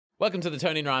Welcome to the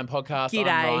Tony and Ryan podcast. G'day.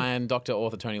 I'm Ryan, Dr.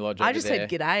 Author Tony Lodge. I just said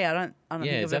g'day. I don't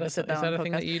think is I've ever said that on a the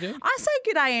thing podcast. that you do? I say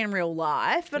g'day in real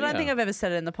life, but I don't Yeah. think I've ever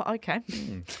said it in the Okay.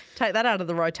 Take that out of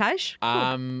the rotation.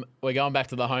 We're going back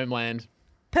to the homeland,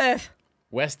 Perth.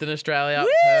 Western Australia,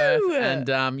 Woo! Perth.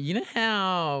 And you know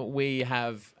how we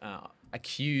have,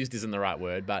 accused isn't the right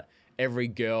word, but every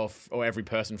girl or every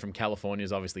person from California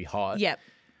is obviously hot. Yep.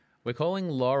 We're calling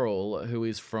Laurel, who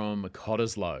is from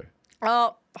Cottesloe,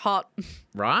 Oh, hot.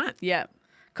 right? Yep.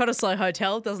 Cottesloe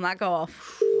Hotel. Doesn't that go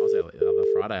off? I was there the other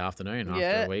Friday afternoon Yeah.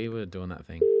 after we were doing that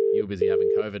thing. You were busy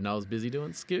having COVID and I was busy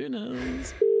doing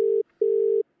schooners.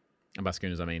 And by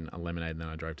schooners, I mean a lemonade and then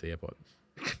I drove to the airport.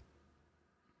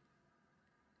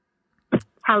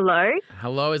 Hello.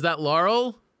 Hello, is that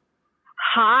Laurel?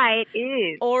 Hi, it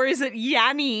is. Or is it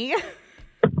Yanni?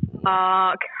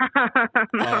 Oh,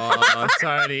 Oh,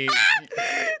 Tony.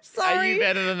 Sorry. Are you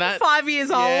better than that? 5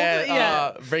 years old.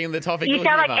 Yeah. Bringing the topic. you of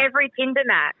sound like humour. every Tinder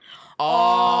match.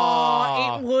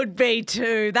 Oh, it Oh, would be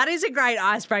too. That is a great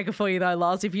icebreaker for you though,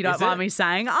 Loz, if you don't Is mind it? me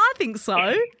saying. I think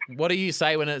so. what do you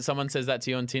say when someone says that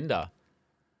to you on Tinder?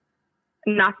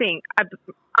 Nothing. I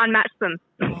unmatched them.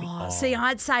 Oh, see,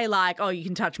 I'd say like, oh, you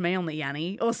can touch me on the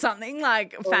Yanni or something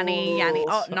like Fanny, Oh. Yanni.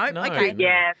 Oh, no, No. okay.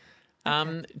 Yeah.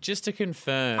 Just to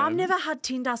confirm. I've never had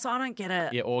Tinder, so I don't get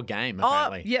it. Yeah, or game, Oh,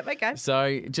 apparently. yep, okay.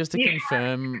 So just to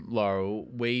confirm, Laurel,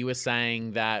 we were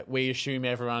saying that we assume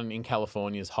everyone in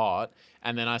California is hot,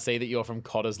 and then I see that you're from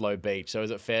Cottesloe Beach. So is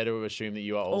it fair to assume that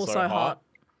you are also, Also hot.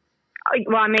 Oh,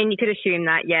 well, I mean, you could assume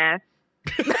that, yeah.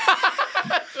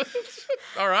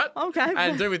 All right. Okay.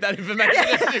 And do with that information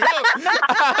as you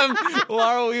will.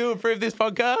 Laurel, will you approve this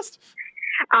podcast?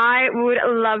 I would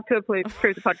love to approve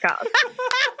the podcast.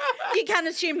 You can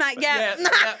assume that, yeah.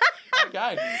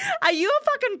 Okay. Are you a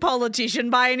fucking politician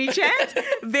by any chance?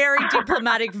 Very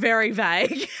diplomatic, very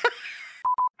vague.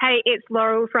 Hey, it's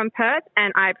Laurel from Perth,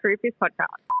 and I approve this podcast.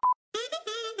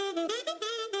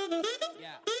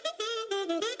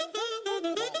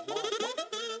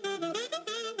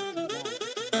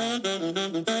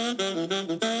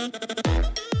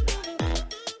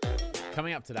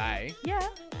 Coming up today, Yeah.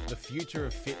 the future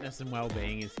of fitness and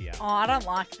well-being is here. Oh, I don't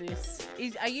like this.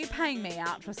 Are you paying me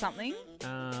out for something?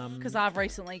 Um, Because I've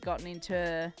recently gotten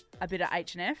into a bit of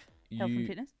H&F, health and You-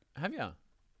 fitness. have you?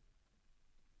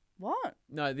 What?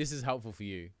 No, this is helpful for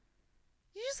you.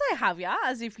 You just say have ya,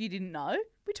 as if you didn't know.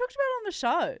 We talked about it on the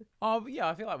show. Oh, yeah,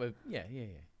 I feel like we're... Yeah.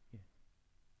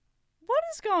 What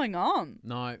is going on?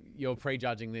 No, you're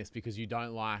prejudging this because you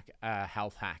don't like a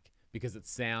health hack because it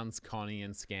sounds conny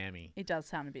and scammy. It does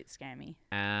sound a bit scammy.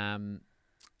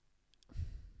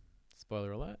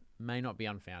 Spoiler alert, may not be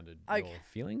unfounded, Okay. your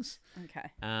feelings. Okay.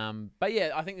 But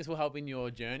yeah, I think this will help in your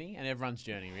journey and everyone's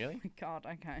journey, really. God,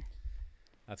 okay.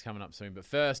 That's coming up soon. But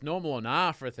first, normal or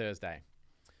nah for a Thursday.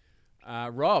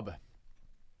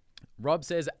 Rob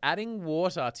says, adding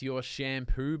water to your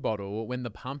shampoo bottle when the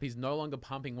pump is no longer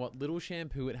pumping what little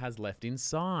shampoo it has left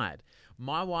inside.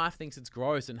 My wife thinks it's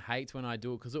gross and hates when I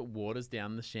do it because it waters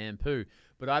down the shampoo.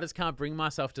 But I just can't bring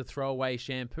myself to throw away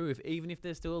shampoo even if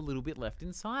there's still a little bit left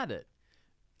inside it.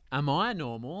 Am I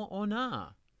normal or nah?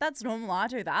 That's normal. I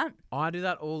do that. I do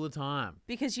that all the time.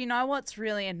 Because you know what's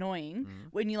really annoying?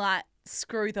 When you like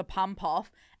screw the pump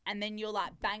off and then you're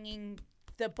like banging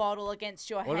the bottle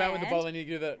against your hand. What about with the bottle and you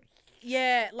do that?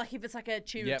 Yeah, like if it's like a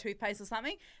tube Yep. of toothpaste or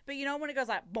something. But you know when it goes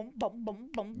like boom, boom, boom,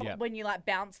 boom, boom, Yep. when you like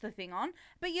bounce the thing on,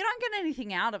 but you don't get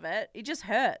anything out of it. It just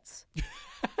hurts.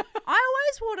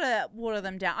 I always water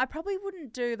them down. I probably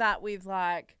wouldn't do that with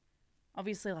like,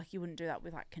 obviously like you wouldn't do that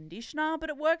with like conditioner,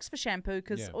 but it works for shampoo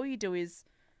because Yeah. all you do is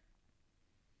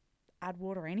add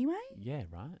water anyway. Yeah,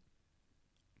 right.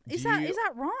 Is Do that you-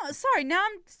 right? Sorry, now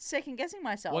I'm second guessing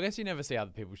myself. Well, I guess you never see other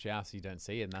people's shower, so you don't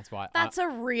see it, and that's why. That's a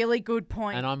really good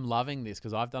point. And I'm loving this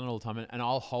because I've done it all the time, and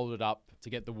I'll hold it up to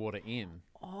get the water in,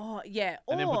 Oh yeah,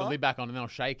 and then put the or, lid back on, and then I'll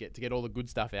shake it to get all the good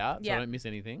stuff out, so I Yeah. don't miss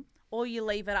anything. or you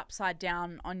leave it upside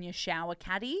down on your shower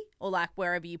caddy or like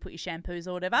wherever you put your shampoos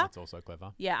or whatever. That's also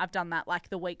clever. Yeah, I've done that like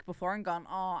the week before and gone,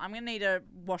 oh, I'm going to need to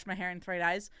wash my hair in 3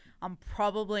 days. I'm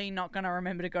probably not going to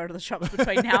remember to go to the shops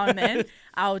between now and then.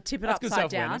 I'll tip it That's good upside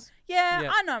down. self-awareness. Yeah,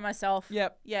 Yep. I know myself.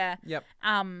 Yep. Yeah. Yep.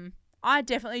 I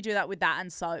definitely do that with that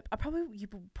and soap. You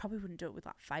probably wouldn't do it with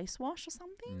like face wash or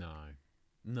something. No.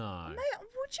 Would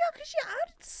you? Because you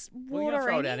add Well, water you're gonna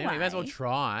throw it anyway. out anyway. You may as well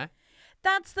try.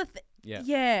 That's the thing. Yeah.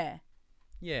 Yeah.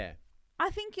 Yeah.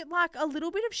 I think like a little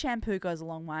bit of shampoo goes a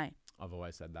long way. I've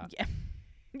always said that. Yeah.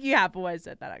 You have always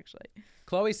said that actually.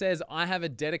 Chloe says, I have a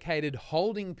dedicated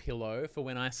holding pillow for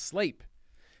when I sleep.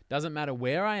 Doesn't matter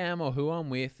where I am or who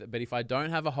I'm with, but if I don't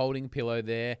have a holding pillow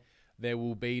there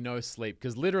will be no sleep.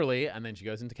 Because literally, and then she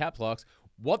goes into caps locks,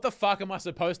 What the fuck am I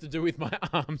supposed to do with my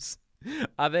arms?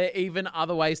 Are there even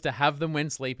other ways to have them when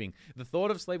sleeping? The thought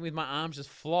of sleeping with my arms just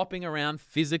flopping around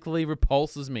physically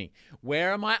repulses me.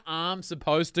 Where are my arms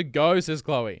supposed to go, says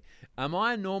Chloe. Am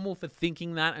I normal for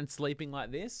thinking that and sleeping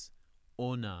like this?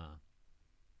 Or nah?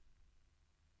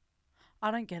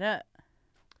 I don't get it.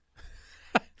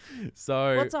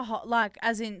 So What's a hot, like,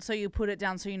 as in, so you put it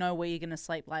down so you know where you're going to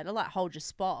sleep later? Like, hold your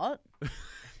spot?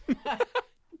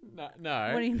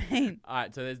 no. What do you mean? All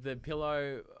right, so there's the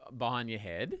pillow behind your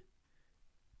head.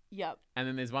 Yep. And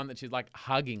then there's one that she's like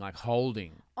hugging, like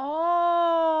holding.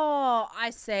 Oh,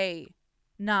 I see.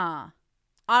 Nah,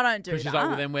 I don't do that. Because she's like,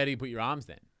 well, then where do you put your arms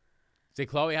then? See,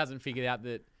 Chloe hasn't figured out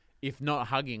that if not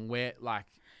hugging, where, like...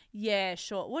 Yeah,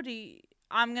 sure. What do you...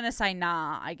 I'm going to say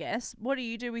nah, I guess. What do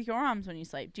you do with your arms when you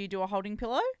sleep? Do you do a holding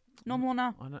pillow? Normal or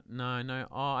nah? I don't, no.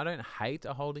 Oh, I don't hate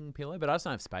a holding pillow, but I just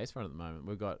don't have space for it at the moment.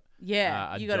 We've got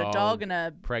Yeah, you got a dog and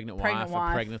a pregnant wife.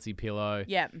 a pregnancy pillow.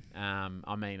 Yeah.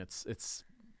 I mean, it's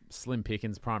slim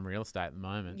pickings prime real estate at the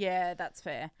moment. Yeah, that's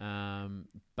fair.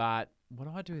 But what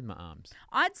do I do with my arms?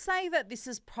 I'd say that this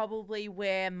is probably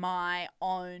where my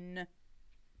own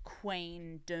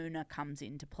queen doona comes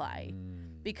into play.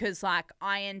 Because, like,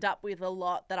 I end up with a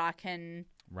lot that I can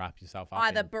Wrap yourself up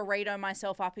either in. burrito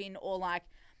myself up in, or, like,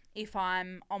 if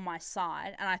I'm on my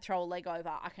side and I throw a leg over,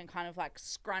 I can kind of, like,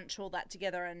 scrunch all that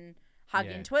together and hug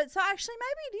Yeah. into it. So actually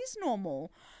maybe it is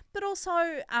normal. But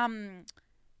also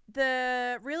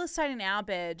the real estate in our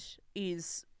bed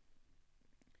is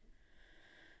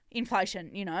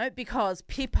inflation, you know, because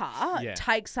Pippa Yeah.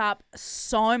 takes up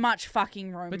so much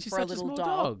fucking room But she's for a such little small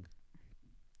dog.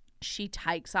 She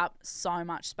takes up so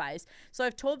much space. So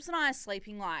if Torbs and I are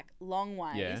sleeping like long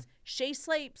ways, Yeah. she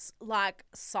sleeps like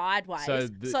sideways. So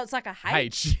So, it's like a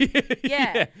H. H.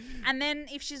 Yeah. And then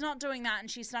if she's not doing that and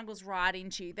she snuggles right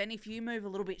into you, then if you move a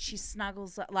little bit, she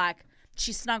snuggles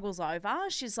over.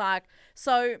 She's like,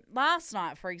 so last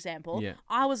night, for example, Yeah.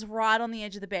 I was right on the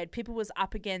edge of the bed. Pippa was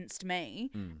up against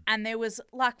me and there was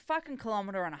like fucking 1.5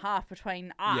 kilometres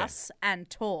between us and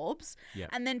Torbs. Yeah.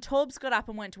 And then Torbs got up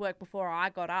and went to work before I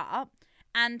got up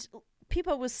and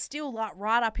Pippa was still like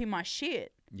right up in my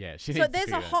shit. Yeah. She So needs to there's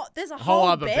figure a a whole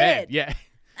other bed. Yeah.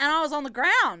 And I was on the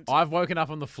ground. I've woken up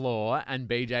on the floor and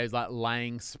BJ's like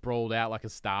laying sprawled out like a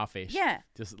starfish. Yeah.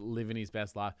 Just living his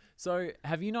best life. So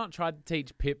have you not tried to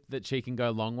teach Pip that she can go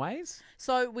long ways?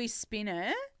 So we spin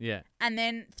her Yeah. and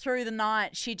then through the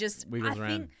night she just Wiggles I around.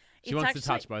 think She it's wants actually, to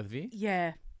touch both of you?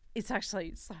 Yeah. It's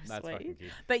actually so That's fucking sweet.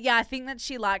 cute. But yeah, I think that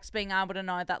she likes being able to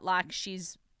know that like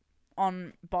she's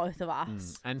on both of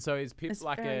us. And so is Pip It's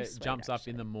like very a sweet, jumps up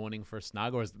in actually. the morning for a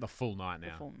snug, or is it the full night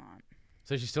now? The full night.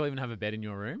 So she still even have a bed in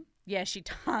your room? Yeah, she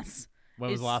does.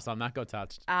 When was the It's- last time that got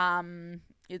touched?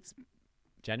 It's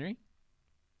January?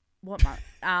 what month?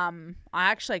 I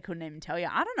actually couldn't even tell you.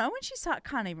 I don't know when she started.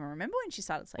 Can't even remember when she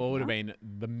started sleeping. Or it would have now.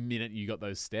 been the minute you got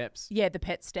those steps. Yeah, the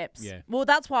pet steps. Yeah. Well,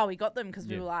 that's why we got them because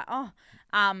we Yeah. were like,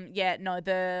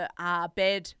 the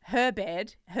bed,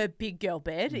 her big girl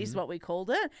bed Mm-hmm. is what we called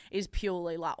it, is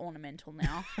purely like ornamental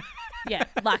now. Yeah,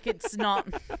 like it's not.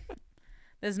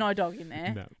 There's no dog in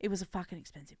there. No. It was a fucking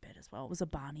expensive bed as well. It was a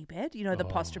Barney bed, you know, the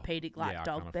Posturepedic like yeah, I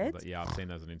dog can't afford beds. that. Yeah, I've seen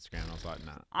those on Instagram. I was like,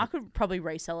 nah. I could probably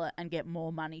resell it and get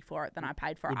more money for it than I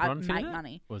paid for Would it. I'd Bron fit make in it?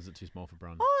 money. Or is it too small for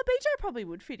Bron? Oh, BJ probably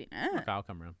would fit in it. Okay, I'll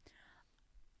come around.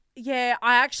 Yeah,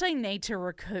 I actually need to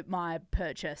recoup my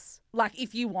purchase. Like,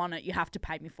 if you want it, you have to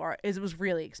pay me for it. It was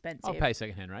really expensive. I'll pay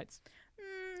secondhand rates.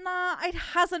 Nah, it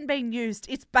hasn't been used.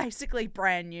 It's basically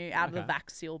brand new out of Okay. the vac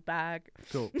sealed bag.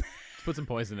 Cool. Let's put some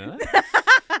poison in it.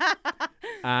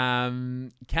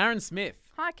 Karen Smith.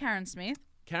 Hi, Karen Smith.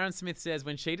 Karen Smith says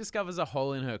when she discovers a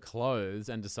hole in her clothes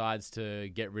and decides to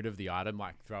get rid of the item,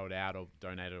 like throw it out or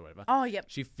donate it or whatever, Oh, yep.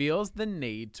 she feels the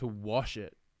need to wash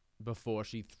it before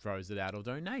she throws it out or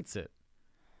donates it.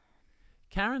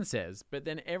 Karen says, but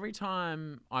then every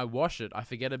time I wash it, I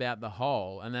forget about the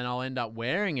hole and then I'll end up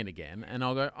wearing it again and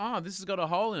I'll go, oh, this has got a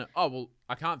hole in it. Oh, well,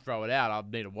 I can't throw it out. I'll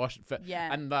need to wash it.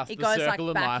 Yeah. And thus it the goes circle like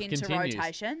of back life into continues.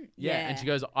 rotation. Yeah. And she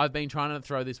goes, I've been trying to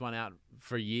throw this one out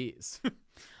for years.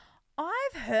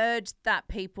 I've heard that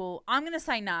people, I'm going to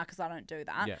say nah because I don't do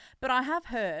that, Yeah. but I have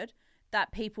heard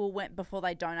that people went before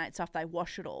they donate stuff, they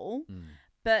wash it all. Mm.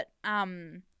 But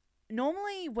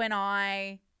normally when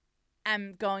I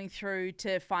am going through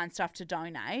to find stuff to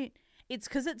donate, it's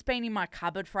because it's been in my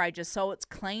cupboard for ages, so it's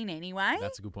clean anyway.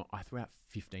 That's a good point. I threw out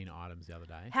 15 items the other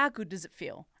day. How good does it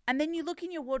feel? And then you look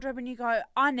in your wardrobe and you go,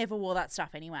 I never wore that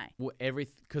stuff anyway. Well,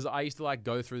 because I used to like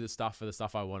go through the stuff for the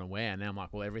stuff I want to wear, and now I'm like,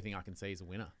 well, everything I can see is a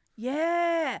winner.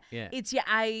 Yeah. Yeah. It's your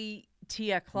A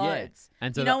tier clothes.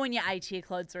 And so you know when your A tier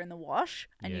clothes are in the wash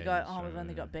and you Yeah, go, that's oh, true. we've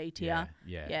only got B tier.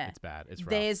 Yeah, it's bad. It's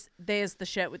rough. There's the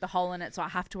shirt with the hole in it, so I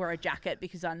have to wear a jacket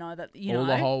because I know that All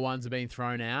the whole ones have been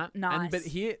thrown out. Nice. But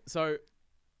here, so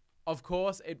of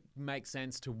course it makes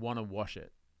sense to want to wash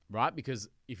it, right? Because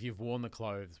if you've worn the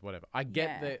clothes, whatever. I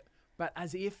get that, but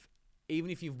even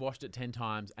if you've washed it 10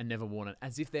 times and never worn it,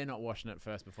 as if they're not washing it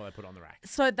first before they put it on the rack.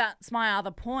 So that's my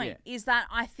other point, is that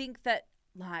I think that,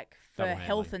 like, for Double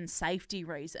health handling. and safety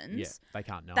reasons, they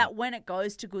can't know. that when it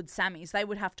goes to Good Sammy's, they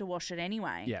would have to wash it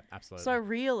anyway. Yeah, absolutely. So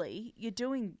really, you're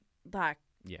doing, like,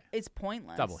 yeah, it's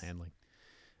pointless. double handling.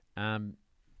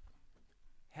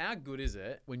 How good is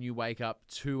it when you wake up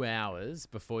 2 hours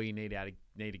before you need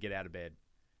to get out of bed,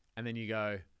 and then you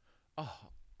go, oh,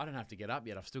 I don't have to get up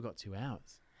yet. I've still got 2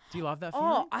 hours. Do you love that feeling?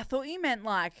 Oh, I thought you meant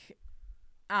like,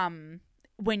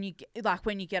 when you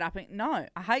get up. No,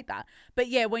 I hate that. But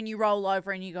yeah, when you roll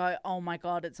over and you go, oh my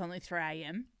God, it's only 3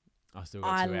 a.m. I still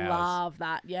got 2 hours. I love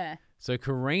that. Yeah. So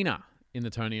Karina in the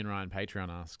Tony and Ryan Patreon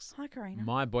asks, Hi, Karina.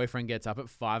 my boyfriend gets up at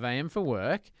 5 a.m. for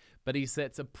work, but he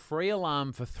sets a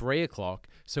pre-alarm for 3 o'clock.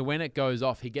 So when it goes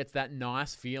off, he gets that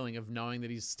nice feeling of knowing that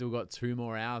he's still got 2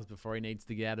 more hours before he needs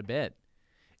to get out of bed.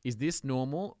 Is this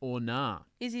normal or nah?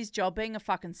 Is his job being a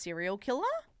fucking serial killer?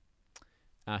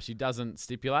 She doesn't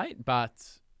stipulate, but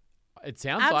it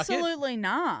sounds like it. Absolutely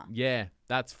nah. Yeah,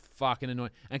 that's fucking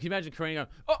annoying. And can you imagine Karina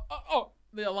going, oh,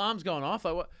 the alarm's gone off.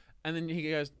 Like, what? And then he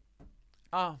goes,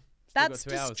 oh, still That's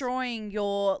got 2 hours. destroying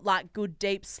your, like, good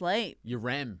deep sleep. Your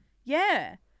REM.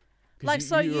 Yeah. 'Cause Like,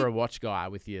 so you were a watch guy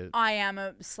with your... I am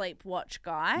a sleep watch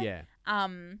guy. Yeah.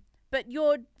 But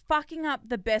you're fucking up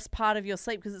the best part of your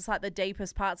sleep because it's like the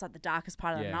deepest part, it's like the darkest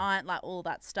part of the Yeah. night, like all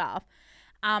that stuff.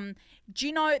 Do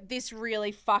you know this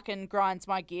really fucking grinds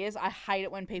my gears? I hate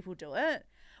it when people do it.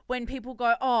 When people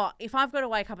go, oh, if I've got to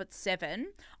wake up at 7,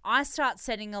 I start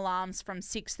setting alarms from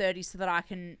 6:30 so that I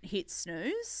can hit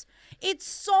snooze. It's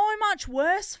so much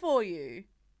worse for you.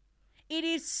 It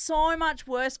is so much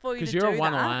worse for you to Because do you're a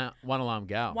that. one alarm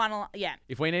gal. Yeah.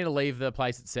 If we need to leave the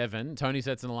place at 7, Tony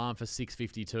sets an alarm for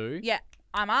 6:52. Yeah.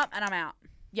 I'm up and I'm out.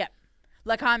 Yep.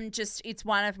 Like it's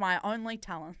one of my only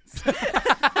talents.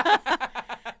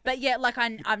 But yeah, like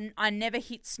I never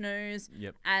hit snooze.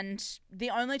 Yep. And the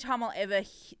only time I'll ever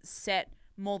set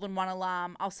more than one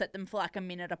alarm, I'll set them for like a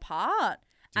minute apart.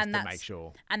 Just and to that's, make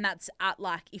sure. And that's at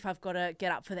like if I've got to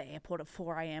get up for the airport at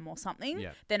 4 a.m. or something,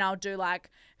 Yep. then I'll do like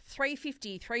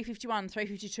 3:50, 3:51,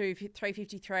 3:52,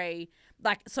 3:53.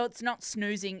 Like, so it's not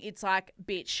snoozing. It's like,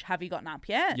 bitch, have you gotten up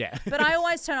yet? Yeah. But I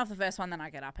always turn off the first one, then I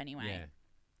get up anyway. Yeah.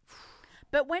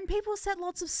 But when people set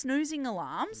lots of snoozing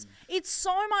alarms, it's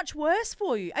so much worse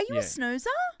for you. Are you Yeah. a snoozer?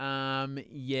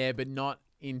 Yeah, but not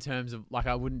in terms of, like,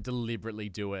 I wouldn't deliberately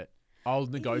do it. I'll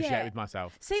negotiate Yeah. with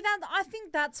myself. See, that I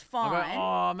think that's fine. I'll go,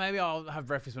 oh, maybe I'll have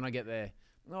breakfast when I get there.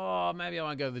 Oh, maybe I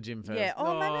won't go to the gym first. Yeah.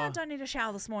 Oh, maybe I don't need a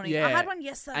shower this morning. Yeah. I had one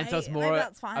yesterday. And so it's Maybe more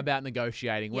that's fine. about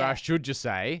negotiating, where Yeah. I should just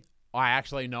say, I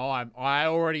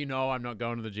already know I'm not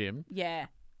going to the gym. Yeah.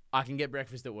 I can get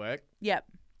breakfast at work. Yep.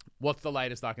 What's the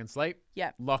latest I can sleep?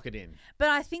 Yep. Lock it in. But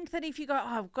I think that if you go, oh,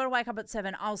 I've got to wake up at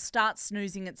 7, I'll start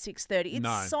snoozing at 6:30.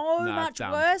 It's so No, much it's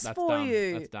dumb. worse That's for dumb.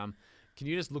 you. That's dumb. Can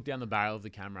you just look down the barrel of the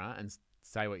camera and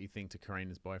say what you think to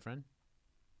Karina's boyfriend?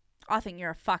 I think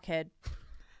you're a fuckhead.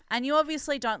 And you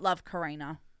obviously don't love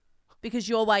Karina because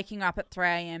you're waking up at 3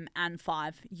 a.m. and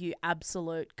 5, you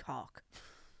absolute cock.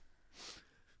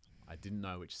 I didn't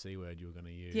know which C word you were going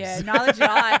to use. Yeah, neither did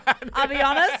I. I'll be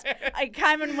honest. I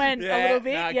came and went a little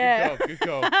bit. Nah, yeah. Good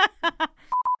call.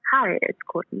 Hi, it's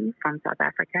Courtney from South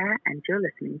Africa, and you're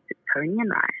listening to Tony and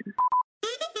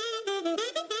Ryan.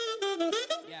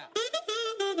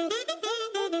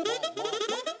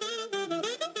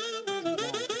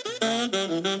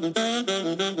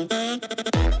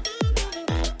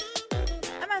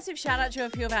 A massive shout out to a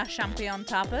few of our champion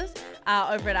tappers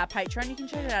over at our Patreon. You can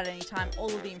check it out anytime. All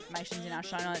of the information's in our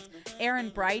show notes. Aaron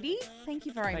Brady, thank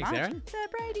you very Thanks, much. Aaron. The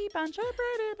Brady Bunch.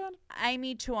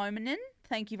 Amy Tuominen,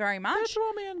 thank you very much.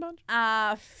 Bunch.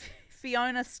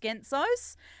 Fiona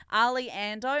Skentsos, Ali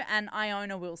Ando, and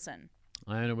Iona Wilson.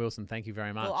 Iona Wilson, thank you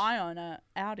very much. Well, I own a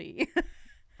Audi.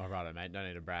 All right, mate. Don't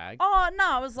need to brag. Oh, no,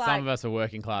 I was like, Some of us are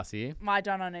working class here. I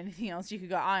don't own anything else. You could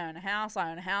go, I own a house,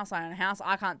 I own a house, I own a house.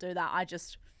 I can't do that.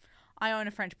 I own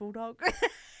a French Bulldog.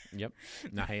 Yep.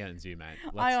 No, he owns you, mate.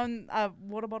 I own a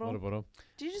water bottle. Water bottle.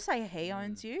 Did you just say he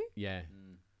owns you? Yeah.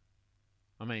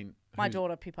 I mean, My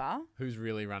daughter, Pippa. who's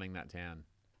really running that town?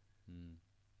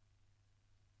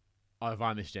 Oh, if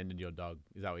I misgendered your dog,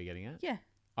 is that what you're getting at? Yeah.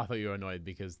 I thought you were annoyed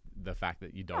because the fact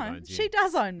that your dog No, owns you. she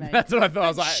does own me. That's what I thought. I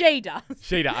was like, She does.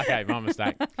 she does. Okay, my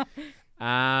mistake.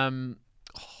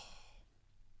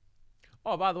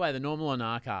 Oh, by the way, the Normal on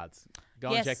R cards. Go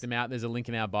and Yes. check them out. There's a link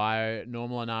in our bio.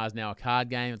 Normal on R is now a card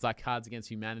game. It's like Cards Against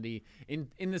Humanity in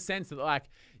the sense that like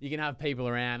you can have people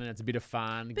around and it's a bit of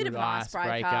fun, Bit good of an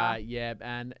icebreaker. Yeah,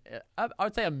 and I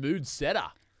would say a mood setter.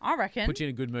 I reckon. Put you in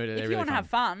a good mood. They're if you really want to fun. have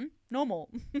fun, normal.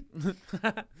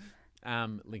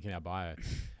 Link in our bio.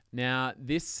 Now,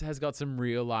 this has got some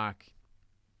real like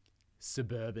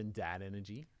suburban dad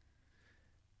energy.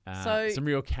 So- some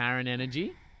real Karen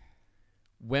energy.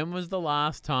 When was the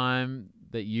last time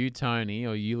that you, Tony,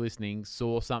 or you listening,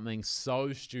 saw something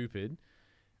so stupid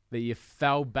that you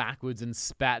fell backwards and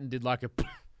spat and did like a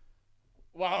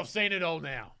well, I've seen it all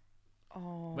now.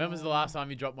 Oh. When was the last time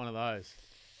you dropped one of those?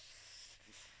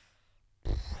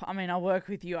 I mean, I work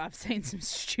with you. I've seen some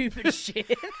stupid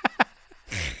shit.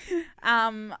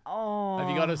 Oh.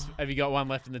 Have you got one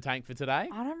left in the tank for today?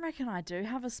 I don't reckon I do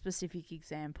have a specific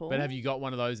example. But have you got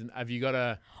one of those? And have you got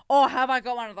a? Oh, have I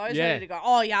got one of those Yeah. ready to go?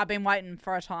 Oh, yeah, I've been waiting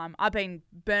for a time. I've been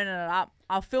burning it up.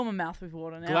 I'll fill my mouth with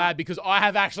water now. Glad, because I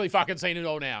have actually fucking seen it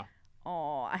all now.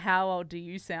 Oh, how old do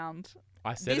you sound?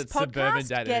 I said This it's suburban podcast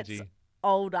dad gets energy.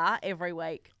 older every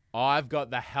week. I've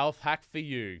got the health hack for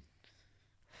you.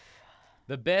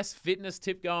 The best fitness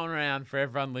tip going around for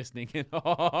everyone listening. And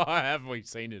have we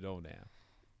seen it all now?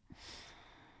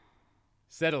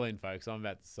 Settle in, folks. I'm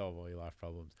about to solve all your life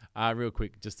problems. Real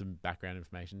quick, just some background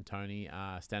information. Tony,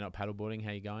 stand-up paddleboarding.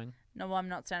 How you going? No, I'm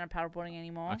not stand-up paddleboarding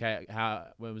anymore. Okay.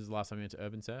 When was the last time you went to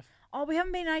Urban Surf? Oh, we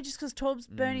haven't been ages because Torb's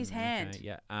burned his Okay, hand.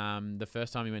 yeah. The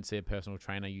first time you went to see a personal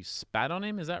trainer, you spat on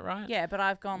him. Is that right? Yeah, but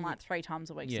I've gone like 3 times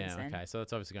a week Yeah, since then. okay. So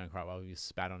that's obviously going quite well. You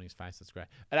spat on his face. That's great.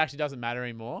 It actually doesn't matter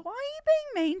anymore. Why are you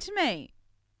being mean to me?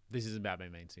 This isn't about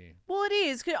being mean to you. Well, it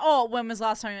is. Oh, when was the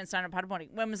last time you went stand-up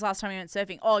paddleboarding? When was the last time you went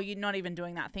surfing? Oh, you're not even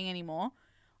doing that thing anymore.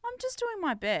 I'm just doing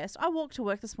my best. I walked to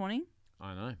work this morning.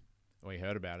 I know. We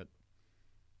heard about it.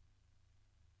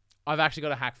 I've actually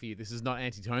got a hack for you. This is not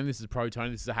anti-Tony. This is pro-Tony.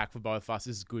 This is a hack for both of us.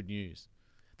 This is good news.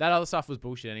 That other stuff was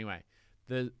bullshit anyway.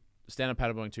 The stand-up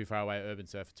paddleboarding too far away, urban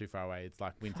surf too far away. It's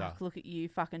like winter. Fuck, look at you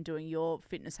fucking doing your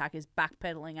fitness hack is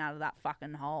backpedaling out of that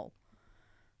fucking hole.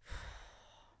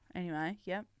 Anyway,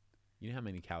 yep. You know how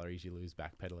many calories you lose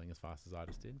backpedaling as fast as I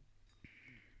just did?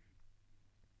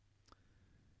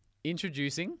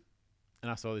 Introducing,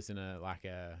 and I saw this in I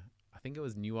think it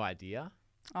was New Idea.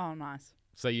 Oh, nice.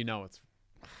 So you know it's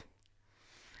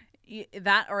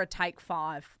That or a Take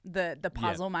 5, the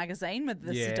puzzle magazine with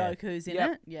the Yeah. Sudokus in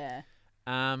Yep. it. Yeah.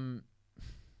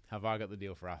 Have I got the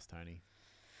deal for us, Tony?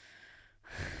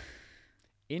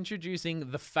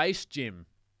 Introducing the Face Gym.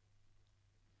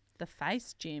 The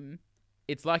face gym.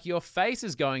 It's like your face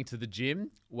is going to the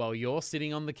gym while you're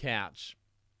sitting on the couch.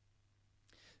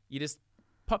 You just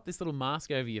pop this little mask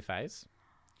over your face.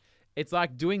 It's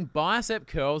like doing bicep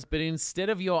curls, but instead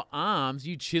of your arms,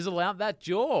 you chisel out that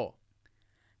jaw.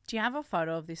 Do you have a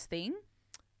photo of this thing?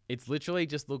 It's literally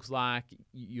just looks like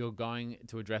you're going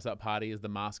to a dress-up party as the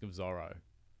Mask of Zorro.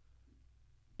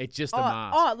 It's just a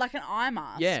mask. Oh, like an eye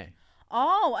mask. Yeah,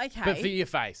 Oh, okay. but for your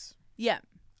face. yeah.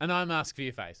 An eye mask for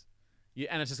your face.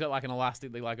 And it's just got like an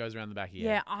elastic that like goes around the back of your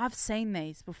Yeah, head. I've seen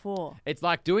these before. It's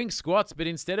like doing squats, but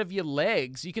instead of your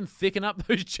legs, you can thicken up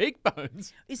those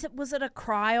cheekbones. Was it a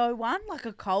cryo one? Like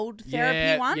a cold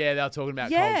therapy one? Yeah, they were talking about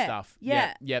cold Yeah, stuff.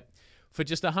 yeah. Yep. For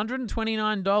just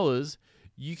 $129,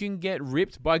 you can get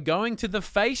ripped by going to the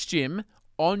Face Gym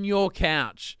on your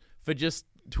couch for just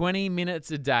 20 minutes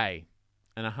a day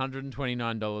and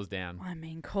 $129 down. I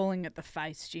mean, calling it the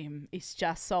face gym is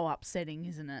just so upsetting,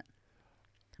 isn't it?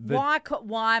 The-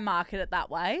 Why market it that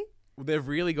way? They've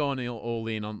really gone all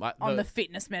in on like On the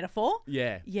fitness metaphor?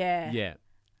 yeah. Yeah. Yeah.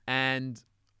 And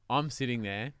I'm sitting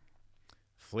there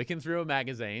flicking through a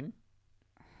magazine,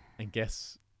 and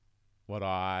guess what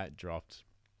I dropped?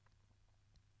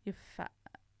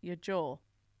 Your jaw.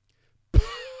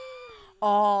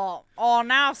 Oh,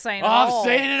 now I've seen it. I've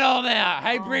seen it all now.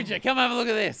 Hey, Bridget, come have a look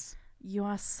at this. You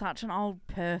are such an old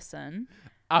person.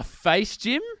 A face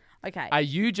gym? Okay. Are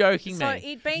you joking So me?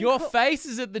 it'd been Your cool- face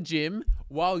is at the gym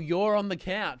while you're on the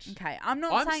couch. Okay. I'm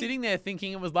not I'm saying. sitting there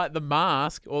thinking it was like The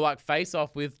Mask or like Face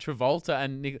Off with Travolta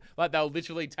and like they'll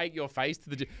literally take your face to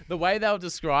the gym. The way they were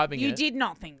describing You it. did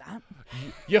not think that.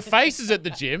 Your face is at the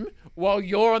gym while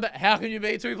you're on the. How can you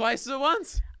be at two places at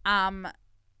once?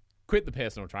 Quit the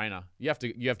personal trainer. You have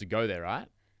to go there, right?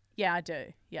 Yeah, I do.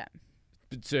 Yeah.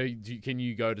 But so can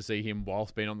you go to see him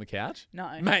whilst being on the couch? No.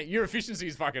 Mate, your efficiency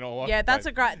is fucking all over. Yeah, the that's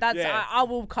place. a great. That's Yeah. I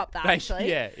will cop that Thank you.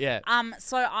 actually. Yeah.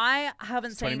 So I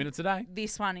haven't 20 seen minutes a day.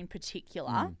 this one in particular,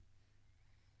 Mm.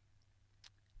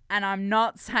 and I'm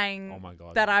not saying Oh my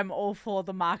God. that I'm all for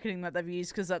the marketing that they've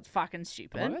used because that's fucking I'm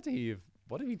stupid. about to hear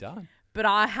what have you done? But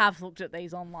I have looked at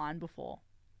these online before.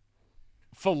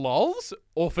 For lols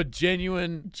or for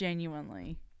genuine?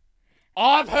 Genuinely.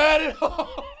 I've heard it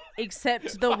all.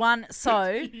 Except the one. So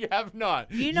You have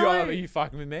not. You know- Are you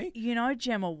fucking with me? you know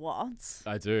Gemma Watts.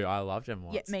 I do. I love Gemma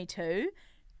Yeah, Watts. me too.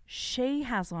 She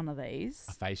has one of these.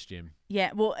 A face gym.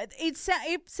 Yeah. Well, it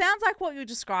sounds like what you're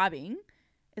describing.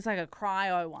 It's like a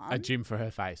cryo one, A gym for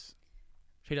her face.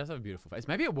 She does have a beautiful face.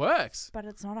 Maybe it works, but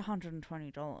it's not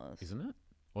 $120. isn't it?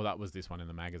 Well, that was this one in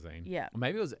the magazine. Yeah. Or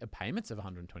maybe it was payments of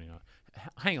 129.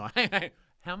 Hang on.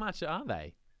 How much are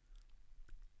they?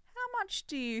 How much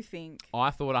do you think? I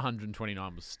thought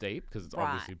 129 was steep because it's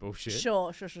obviously bullshit.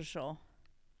 Sure.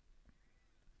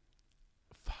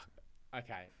 Fuck.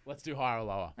 Okay, let's do higher or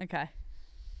lower. Okay.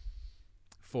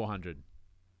 400.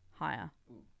 Higher.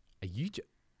 Are you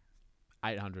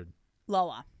 800,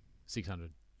 Lower.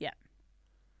 600 Yeah.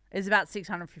 It's about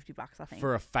 $650, I think.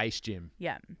 for a face gym?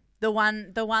 Yeah. The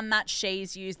one that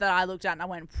she's used that I looked at and I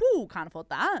went, whew, can't afford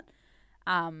that.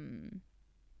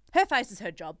 Her face is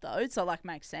her job though, so like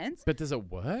makes sense. But does it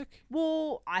work?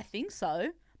 Well, I think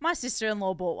so. My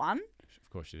sister-in-law bought one. Of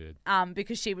course she did.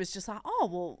 Because she was just like, oh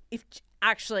well, if Did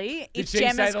she say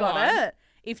Gemma's the got line? it,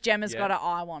 if Gemma's got Yeah. it,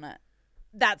 I want it.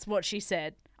 That's what she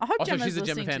said. I hope Oh, so Gemma's she's a Gemma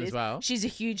listening fan to as this. well? She's a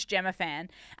huge Gemma fan.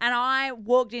 And I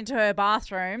walked into her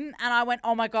bathroom and I went,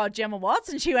 oh my God, Gemma Watts?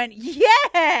 And she went,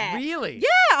 yeah. Really? Yeah,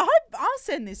 I hope I'll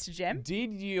send this to Gem.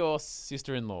 Did your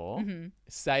sister-in-law Mm-hmm.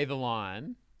 say the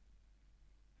line,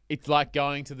 it's like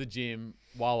going to the gym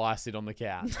while I sit on the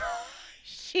couch?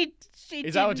 She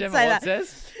Is that what didn't Gemma say Watts that.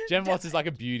 says? Gemma Watts is like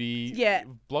a beauty Yeah.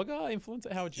 blogger,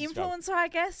 influencer? How would you describe it? Influencer, I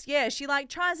guess. Yeah, she like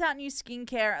tries out new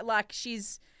skincare. Like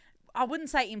I wouldn't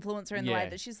say influencer in the way Yeah.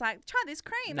 that she's like, try this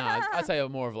cream. No, I'd say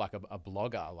more of like a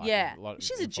blogger. Like yeah, a lot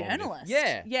she's a informative. journalist.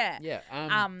 Yeah. yeah.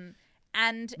 Yeah.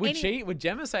 And Would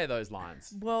Gemma say those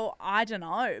lines? Well, I don't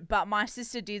know, but my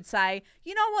sister did say,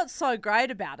 you know what's so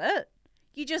great about it?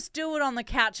 You just do it on the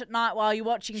couch at night while you're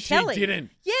watching She telly.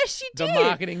 didn't. Yes, she The did.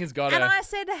 marketing has got And her. I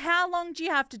said, how long do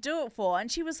you have to do it for? And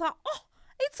she was like, oh,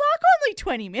 it's like only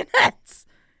 20 minutes.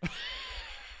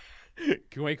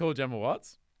 Can we call Gemma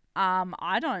Watts?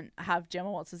 I don't have Gemma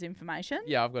Watts' information.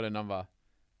 Yeah, I've got a number.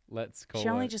 Let's call She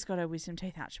only her. just got her wisdom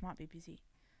teeth out. She might be busy.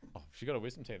 Oh, she got a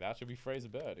wisdom teeth out. She'll be free as a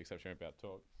bird, except she won't be able to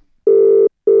talk.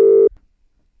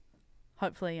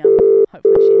 Hopefully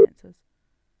she answers.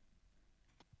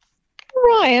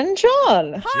 Ryan,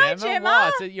 John. Hi,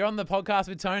 Gemma. Watts. You're on the podcast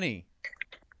with Tony.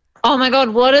 Oh my God,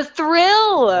 what a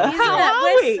thrill. Isn't How it?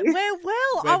 are we? We're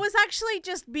well. I was actually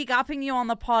just big upping you on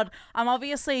the pod. I'm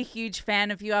obviously a huge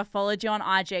fan of you. I've followed you on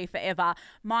IG forever.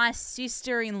 My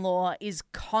sister-in-law is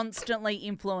constantly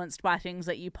influenced by things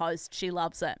that you post. She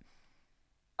loves it.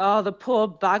 Oh, the poor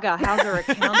bugger. How's her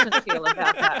accountant feel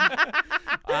about that?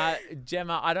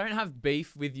 Gemma, I don't have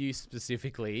beef with you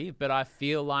specifically, but I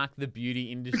feel like the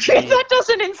beauty industry. That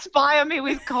doesn't inspire me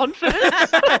with confidence.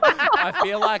 I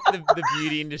feel like the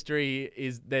beauty industry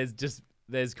is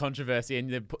there's controversy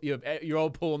and you're all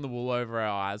pulling the wool over our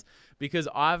eyes because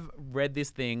I've read this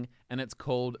thing and it's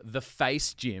called The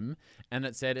Face Gym and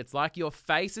it said it's like your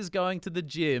face is going to the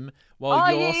gym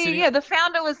while you're sitting. Yeah. The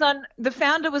founder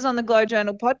was on the Glow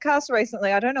Journal podcast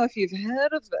recently. I don't know if you've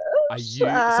heard of it. Are you?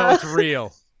 So it's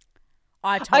real.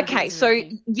 I told Okay, you so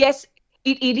everything. yes,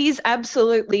 it is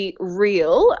absolutely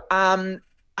real.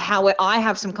 However, I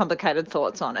have some complicated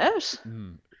thoughts on it.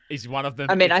 Is one of them?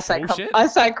 I mean, it's I bullshit?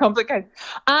 say complicated.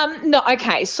 No,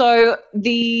 okay. So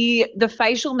the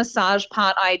facial massage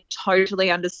part, I totally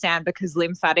understand because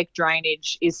lymphatic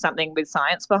drainage is something with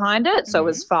science behind it. So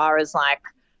as far as like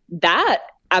that,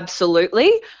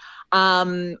 absolutely.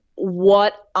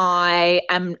 What I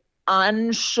am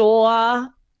unsure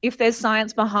if there's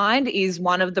science behind is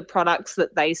one of the products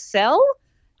that they sell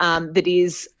that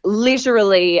is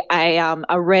literally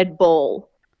a red ball.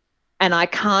 And I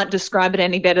can't describe it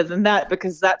any better than that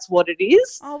because that's what it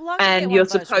is. Oh, well, I can get and one you're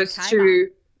of those from supposed Kmart. to.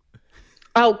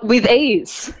 Oh, with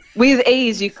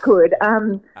ease you could.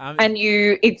 And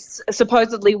it's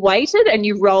supposedly weighted, and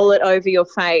you roll it over your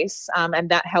face, and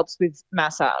that helps with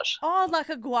massage. Oh, like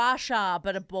a gua sha,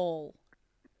 but a ball.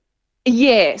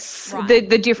 Yes, Right.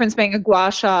 the difference being a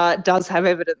gua sha does have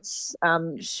evidence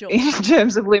Sure. in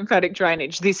terms of lymphatic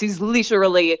drainage. This is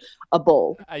literally a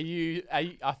ball. Are you?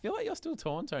 I feel like you're still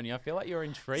torn, Tony. I feel like you're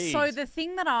intrigued. So the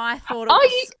thing that I thought it Are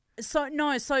was...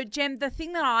 So Jem, the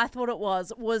thing that I thought it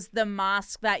was the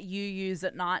mask that you use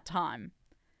at nighttime.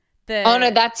 Oh no,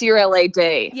 that's your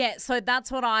LED. Yeah, so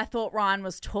that's what I thought Ryan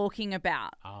was talking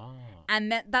about. Ah.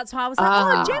 And that's why I was like,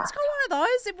 oh, Jem's got one of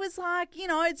those. It was like, you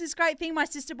know, it's this great thing. My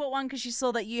sister bought one because she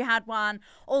saw that you had one,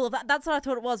 all of that. That's what I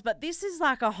thought it was. But this is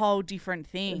like a whole different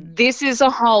thing. This is a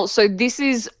whole, so this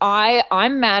is,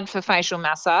 I'm mad for facial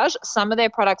massage. Some of their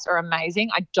products are amazing.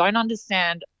 I don't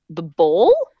understand the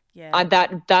ball. Yeah.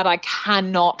 That I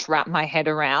cannot wrap my head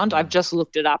around. I've just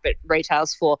looked it up. It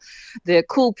retails for the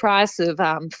cool price of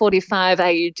 45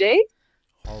 AUD.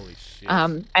 Holy shit.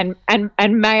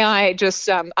 And may I just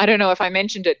I don't know if I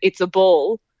mentioned it. It's a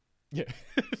ball. Yeah.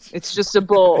 It's just a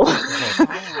ball.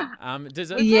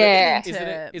 Does it? Yeah.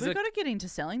 We've got to get into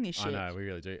selling this shit. I know we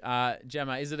really do.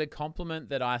 Gemma, is it a compliment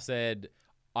that I said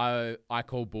I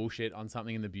call bullshit on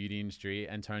something in the beauty industry,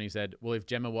 and Tony said, well, if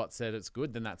Gemma Watts said it's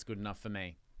good, then that's good enough for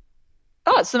me.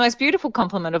 Oh, it's the most beautiful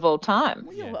compliment of all time.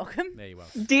 Well, you're welcome. There you are.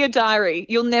 Dear diary,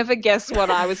 you'll never guess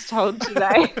what I was told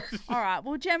today. All right.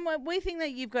 Well, Gem, we think that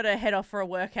you've got to head off for a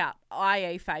workout,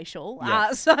 i.e. facial.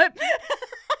 Yeah. So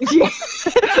Yeah.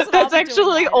 I'll That's be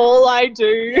actually doing all I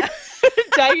do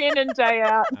day in and day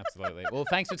out. Absolutely. Well,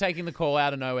 thanks for taking the call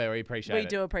out of nowhere. We appreciate it. we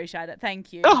do appreciate it.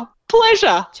 Thank you. Oh,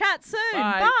 pleasure. Chat soon.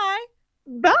 Bye.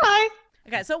 Bye. Bye.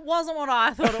 Okay, so it wasn't what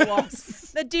I thought it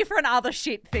was. The different other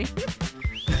shit thing.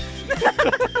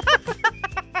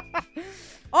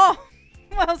 Oh,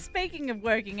 well, speaking of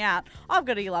working out, I've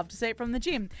got a You Love to See It from the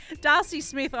gym. Darcy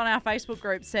Smith on our Facebook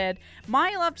group said, my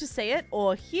You Love to See It,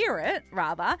 or hear it,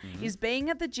 rather, is being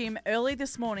at the gym early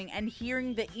this morning and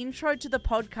hearing the intro to the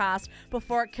podcast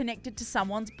before it connected to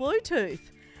someone's Bluetooth.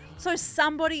 So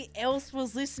somebody else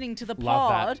was listening to the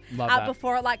pod Love that.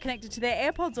 before it connected to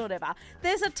their AirPods or whatever.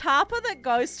 There's a tarper that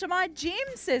goes to my gym,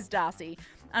 says Darcy.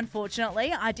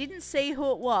 Unfortunately, I didn't see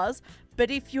who it was,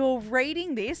 but if you're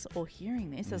reading this or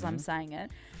hearing this as I'm saying it,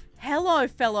 hello,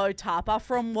 fellow tarper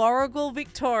from Warrigal,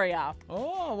 Victoria.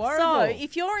 Oh, Warrigal. So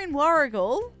if you're in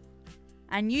Warrigal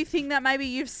and you think that maybe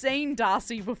you've seen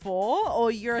Darcy before,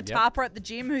 or you're a tarper at the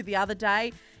gym who the other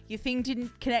day your thing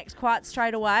didn't connect quite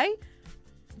straight away,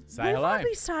 Say we hello. might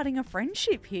be starting a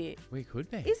friendship here. We could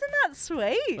be. Isn't that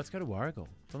sweet? Let's go to Warrigal.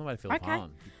 It's on the way to Phillip Okay.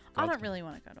 Island. I don't really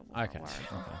want to go to Okay.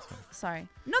 Warrigal. Okay, that's fine. Sorry.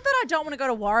 Not that I don't want to go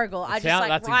to Warrigal. I just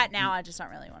that's right now I just don't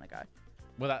really want to go.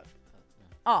 Well, that.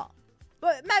 Oh.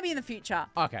 But maybe in the future.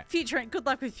 Okay. Good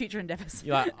luck with future endeavours.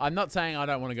 You're like, I'm not saying I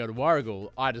don't want to go to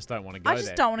Warrigal. I just don't want to go I there.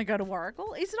 just don't want to go to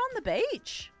Warrigal. Is it on the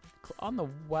beach? On the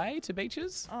way to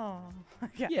beaches? Oh,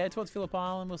 okay. Yeah, towards Phillip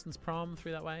Island, Wilson's Prom,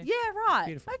 through that way. Yeah, right.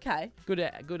 Beautiful. Okay.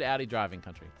 Good Audi driving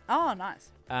country. Oh,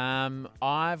 nice.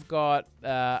 I've got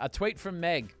a tweet from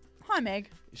Meg. Hi, Meg.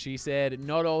 She said,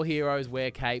 not all heroes wear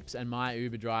capes, and my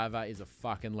Uber driver is a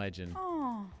fucking legend.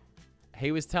 Oh.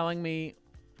 He was telling me,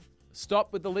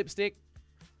 stop with the lipstick,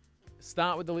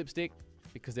 start with the lipstick,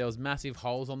 because there was massive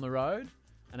holes on the road.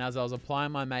 And as I was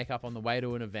applying my makeup on the way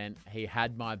to an event, he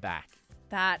had my back.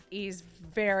 That is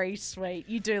very sweet.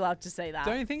 You do love to see that.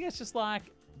 Don't you think it's just like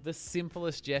the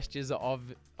simplest gestures of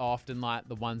often like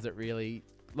the ones that really,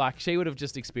 like she would have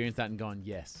just experienced that and gone,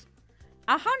 yes.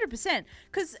 100%.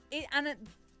 Because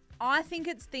I think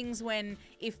it's things when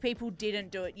if people didn't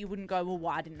do it, you wouldn't go, well,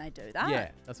 why didn't they do that? Yeah,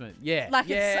 that's what, yeah. Like,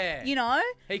 yeah. it's, you know?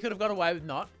 He could have got away with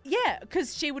not. Yeah,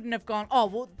 because she wouldn't have gone, oh,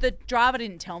 well, the driver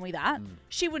didn't tell me that.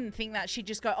 She wouldn't think that. She'd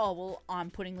just go, oh, well,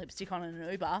 I'm putting lipstick on in an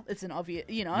Uber. It's an obvious,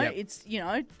 you know, Yep. it's, you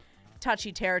know,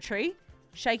 touchy territory,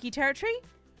 shaky territory.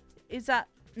 Is that,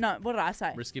 no, what did I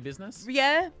say? Risky business?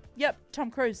 Yeah, yep,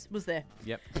 Tom Cruise was there.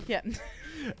 Yep. Yep.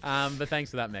 But thanks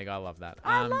for that, Meg. I love that.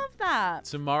 I love that.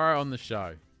 Tomorrow on the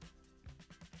show,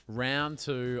 round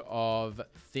 2 of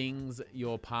things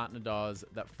your partner does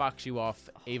that fucks you off,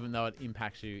 even though it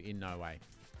impacts you in no way.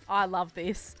 I love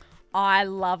this. I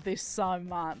love this so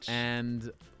much.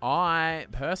 And I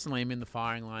personally am in the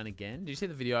firing line again. Did you see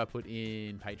the video I put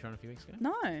in Patreon a few weeks ago?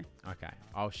 No. Okay.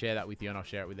 I'll share that with you and I'll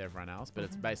share it with everyone else. But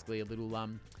it's basically a little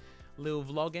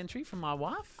vlog entry from my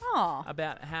wife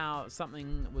about how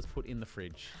something was put in the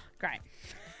fridge. Great.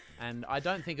 And I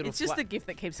don't think it'll It's just the gift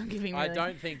that keeps on giving. I really.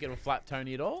 don't think it'll flap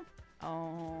Tony at all.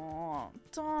 Oh,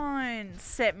 don't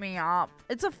set me up.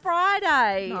 It's a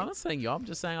Friday. No, I'm not saying you. I'm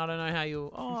just saying I don't know how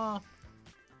you.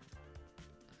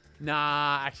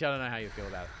 Nah, actually, I don't know how you feel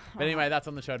about it. But anyway, that's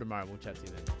on the show tomorrow. We'll chat to you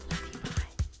then.